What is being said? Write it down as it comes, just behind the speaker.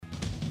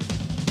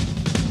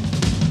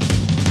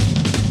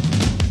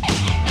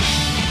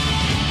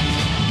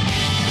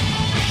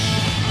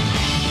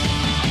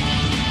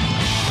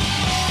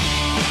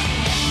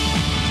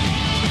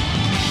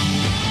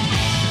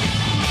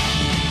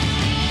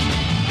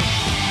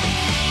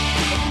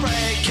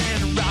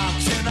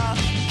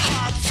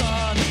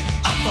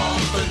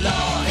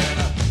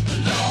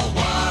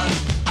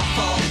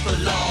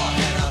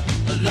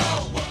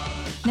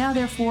Now,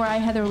 therefore, I,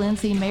 Heather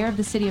Lindsay, Mayor of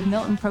the City of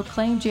Milton,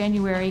 proclaim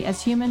January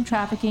as Human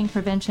Trafficking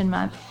Prevention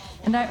Month,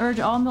 and I urge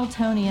all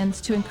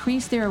Miltonians to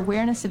increase their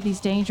awareness of these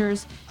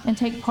dangers and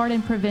take part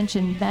in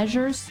prevention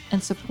measures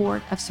and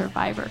support of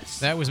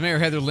survivors. That was Mayor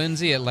Heather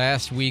Lindsay at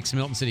last week's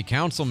Milton City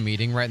Council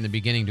meeting, right in the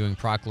beginning, doing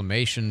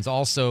proclamations.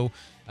 Also,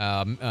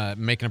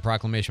 making a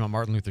proclamation about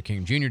Martin Luther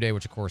King Jr. Day,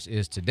 which, of course,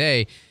 is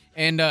today.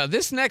 And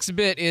this next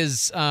bit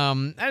is,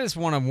 I just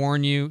want to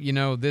warn you,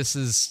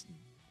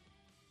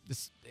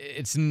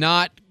 it's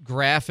not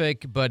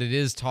graphic, but it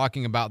is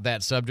talking about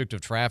that subject of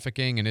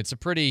trafficking, and it's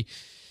pretty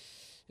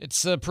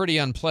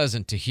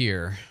unpleasant to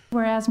hear.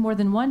 Whereas more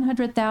than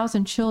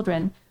 100,000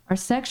 children are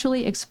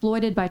sexually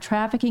exploited by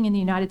trafficking in the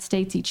United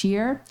States each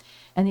year,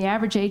 and the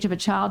average age of a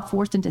child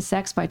forced into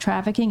sex by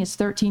trafficking is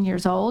 13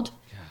 years old,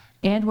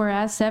 and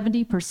whereas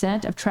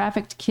 70% of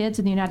trafficked kids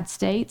in the United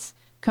States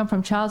come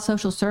from child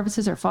social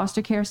services or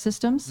foster care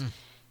systems,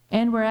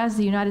 and whereas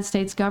the United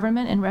States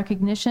government, in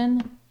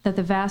recognition that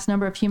the vast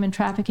number of human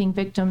trafficking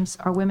victims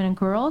are women and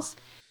girls.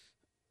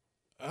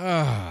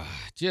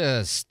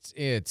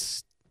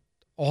 It's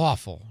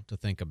awful to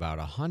think about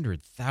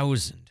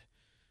 100,000.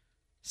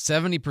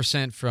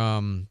 70%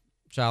 from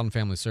Child and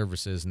Family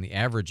Services, and the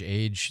average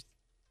age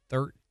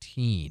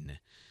 13.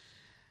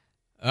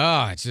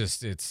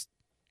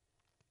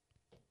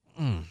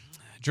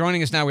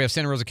 Joining us now, we have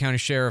Santa Rosa County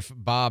Sheriff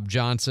Bob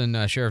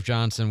Johnson. Sheriff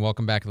Johnson,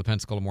 welcome back to the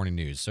Pensacola Morning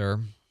News,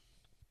 sir.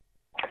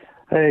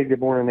 Hey, good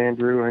morning,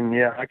 Andrew. And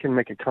yeah, I can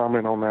make a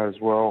comment on that as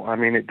well. I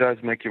mean, it does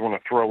make you want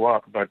to throw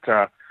up, but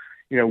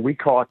we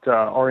caught,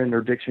 our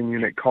interdiction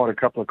unit caught a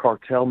couple of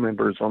cartel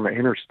members on the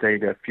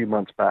interstate a few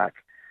months back,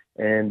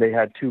 and they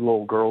had two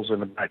little girls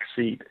in the back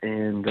seat,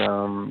 and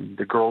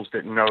the girls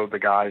didn't know the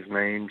guys'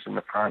 names in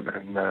the front,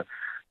 and the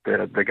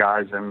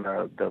guys in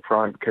the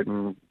front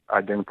couldn't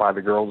identify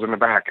the girls in the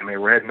back, and they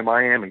were heading to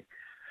Miami.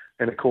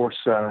 And of course,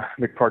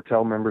 the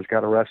cartel members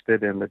got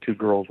arrested, and the two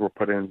girls were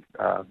put in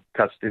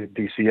custody of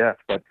DCF.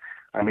 But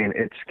I mean,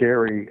 it's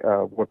scary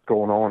what's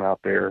going on out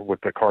there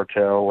with the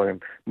cartel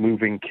and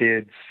moving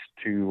kids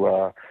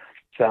to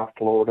South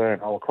Florida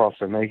and all across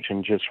the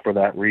nation just for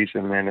that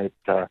reason. And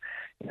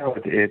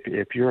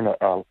if you're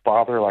a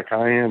father like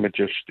I am, it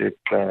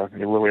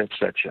really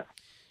upsets you.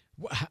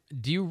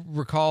 Do you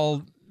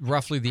recall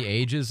roughly the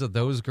ages of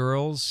those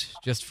girls?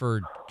 Just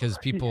because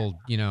people,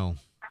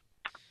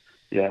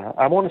 Yeah,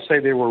 I want to say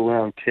they were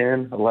around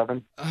 10,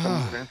 11.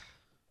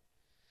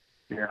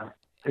 Yeah.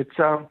 It's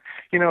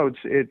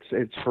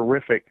it's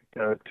horrific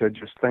to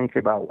just think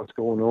about what's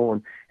going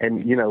on,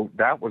 and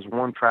that was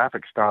one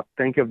traffic stop.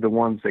 Think of the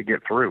ones that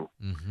get through.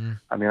 Mm-hmm.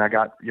 I mean, I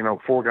got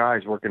 4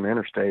 guys working the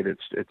interstate.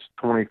 It's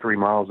 23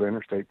 miles of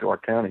interstate to our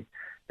county,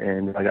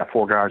 and I got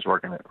 4 guys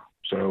working it.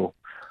 So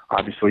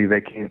obviously they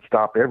can't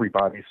stop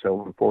everybody.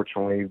 So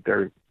unfortunately,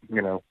 they're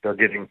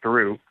getting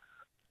through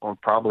on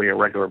probably a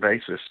regular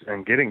basis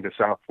and getting to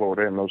South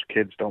Florida, and those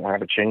kids don't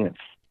have a chance.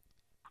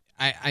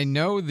 I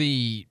know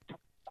the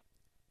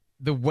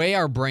way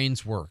our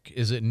brains work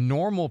is that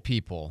normal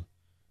people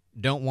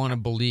don't want to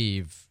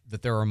believe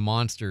that there are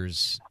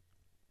monsters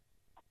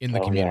in the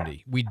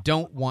community. Yeah. We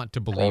don't want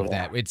to believe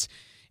that.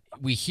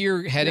 We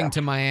hear heading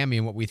to Miami,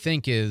 and what we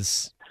think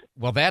is,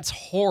 well, that's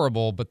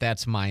horrible, but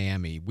that's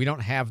Miami. We don't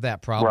have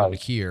that problem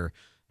here,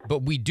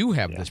 but we do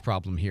have this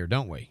problem here,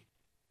 don't we?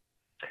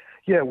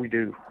 Yeah, we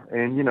do.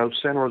 And,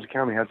 Santa Rosa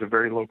County has a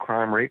very low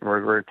crime rate, and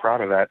we're very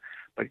proud of that.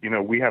 But,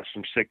 we have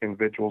some sick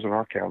individuals in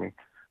our county.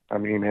 I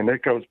mean, and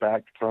it goes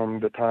back from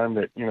the time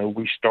that,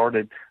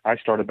 I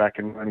started back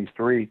in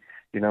 93,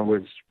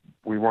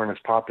 we weren't as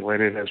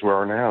populated as we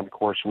are now. Of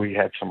course, we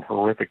had some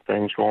horrific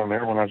things going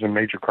there when I was in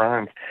major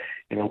crimes.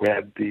 We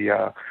had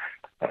the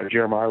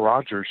Jeremiah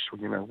Rogers,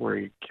 where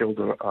he killed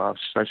a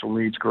special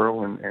needs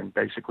girl and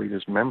basically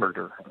dismembered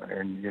her.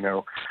 And,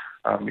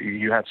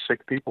 you have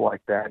sick people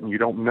like that, and you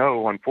don't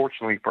know,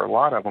 unfortunately, for a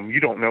lot of them, you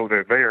don't know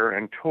they're there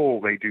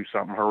until they do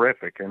something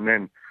horrific. And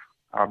then,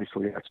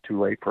 obviously, that's too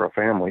late for a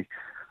family.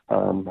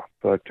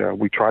 But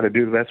we try to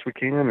do the best we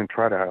can and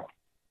try to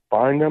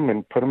find them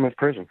and put them in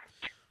prison.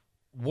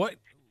 What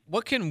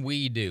can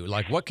we do?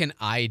 Like, what can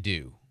I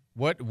do?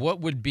 What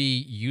would be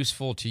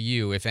useful to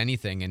you, if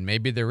anything? And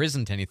maybe there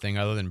isn't anything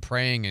other than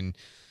praying and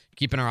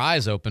keeping our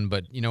eyes open.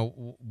 But,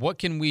 what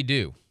can we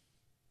do?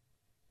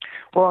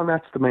 Well, and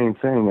that's the main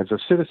thing. As a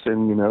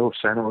citizen,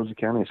 Santa Rosa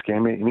County,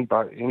 Escambia,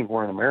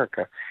 anywhere in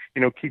America,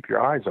 keep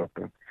your eyes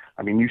open.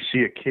 I mean, you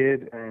see a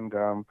kid and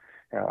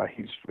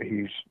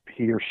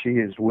he or she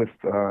is with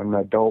an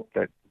adult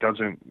that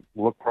doesn't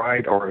look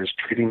right or is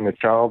treating the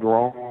child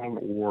wrong,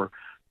 or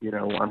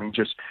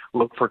just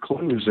look for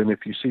clues. And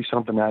if you see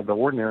something out of the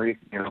ordinary,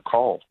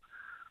 call,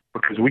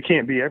 because we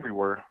can't be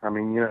everywhere. I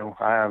mean,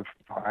 I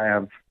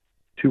have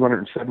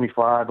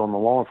 275 on the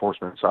law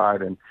enforcement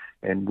side,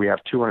 and we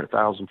have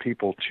 200,000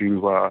 people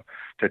to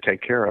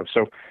take care of.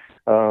 So,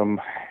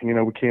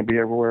 we can't be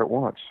everywhere at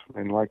once.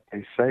 And like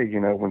they say,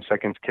 when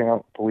seconds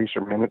count, police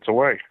are minutes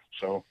away.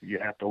 So you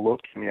have to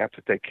look and you have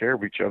to take care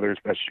of each other as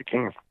best you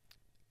can.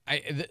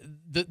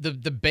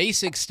 The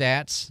basic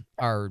stats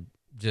are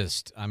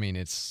just,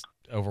 it's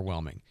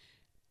overwhelming.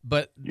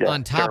 But Yeah,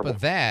 on top terrible.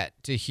 of that,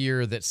 to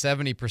hear that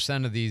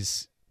 70% of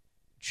these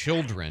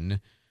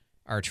children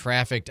are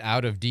trafficked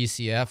out of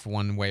DCF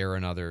one way or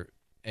another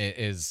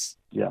is,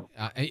 Yeah.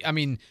 I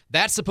mean,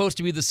 that's supposed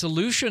to be the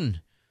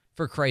solution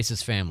for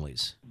crisis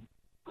families.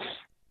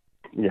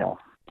 Yeah,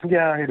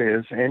 it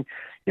is. And,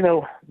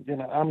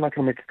 I'm not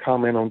going to make a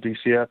comment on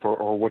DCF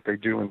or what they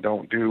do and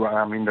don't do.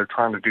 I mean, they're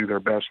trying to do their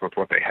best with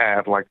what they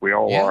have, like we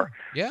all are.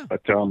 Yeah.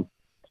 But,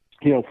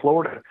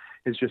 Florida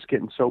is just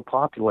getting so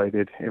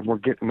populated, and we're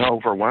getting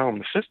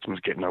overwhelmed. The system's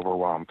getting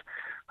overwhelmed.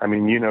 I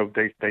mean,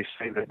 they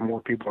say that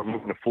more people are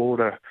moving to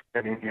Florida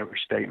than any other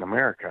state in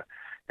America.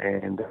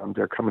 And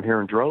they're coming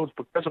here in droves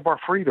because of our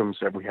freedoms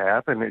that we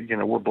have. And,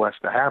 we're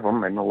blessed to have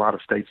them. And a lot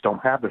of states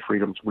don't have the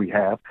freedoms we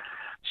have.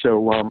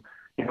 So,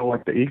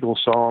 like the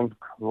Eagles song,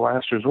 The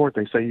Last Resort,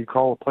 they say you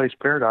call a place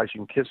paradise,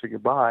 you can kiss it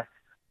goodbye.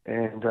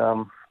 And,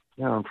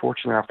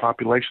 unfortunately, our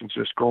population's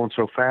just growing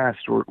so fast.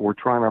 We're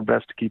trying our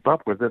best to keep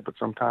up with it, but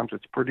sometimes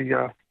it's pretty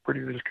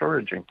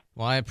discouraging.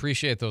 Well, I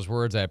appreciate those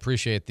words. I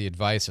appreciate the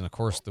advice and, of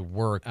course, the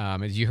work.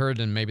 As you heard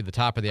in maybe the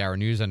top of the hour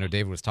news, I know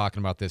David was talking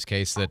about this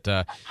case, that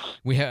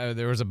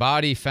there was a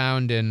body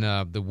found in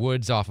the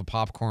woods off of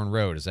Popcorn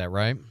Road. Is that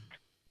right?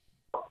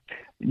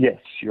 Yes,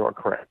 you are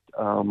correct.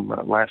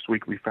 Last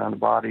week we found a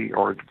body,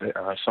 or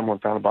someone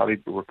found a body,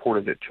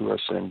 reported it to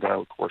us, and,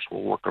 of course,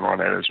 we're working on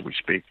that as we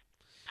speak.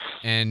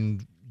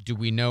 And do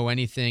we know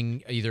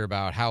anything either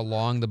about how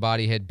long the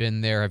body had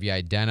been there? Have you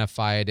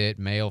identified it,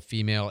 male,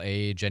 female,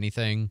 age,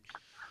 anything?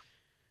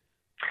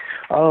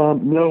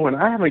 No, and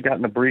I haven't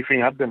gotten a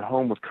briefing. I've been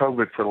home with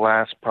COVID for the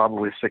last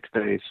probably 6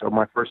 days, so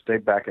my first day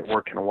back at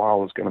work in a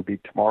while is going to be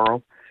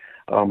tomorrow.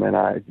 And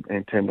I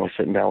intend on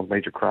sitting down with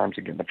Major Crimes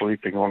and getting a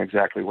briefing on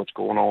exactly what's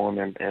going on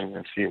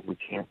and see if we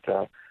can't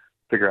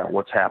figure out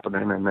what's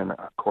happening. And then,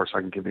 of course,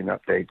 I can give you an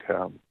update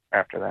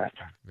after that.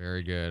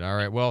 Very good. All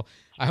right. Well,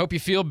 I hope you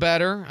feel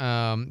better.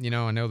 I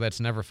know that's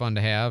never fun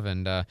to have,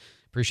 and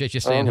appreciate you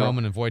staying home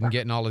and avoiding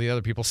getting all of the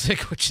other people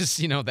sick, which is,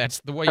 that's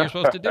the way you're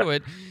supposed to do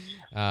it.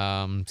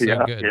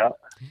 Good.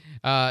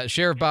 Yeah.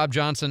 Sheriff Bob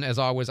Johnson, as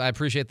always, I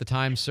appreciate the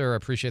time, sir. I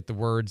appreciate the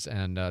words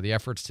and the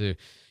efforts to,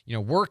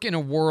 work in a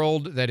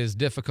world that is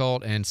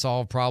difficult and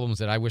solve problems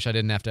that I wish I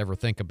didn't have to ever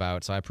think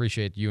about. So I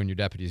appreciate you and your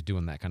deputies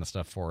doing that kind of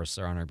stuff for us,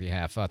 sir, on our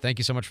behalf. Thank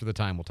you so much for the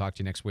time. We'll talk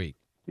to you next week.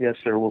 Yes,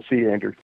 sir. We'll see you, Andrew.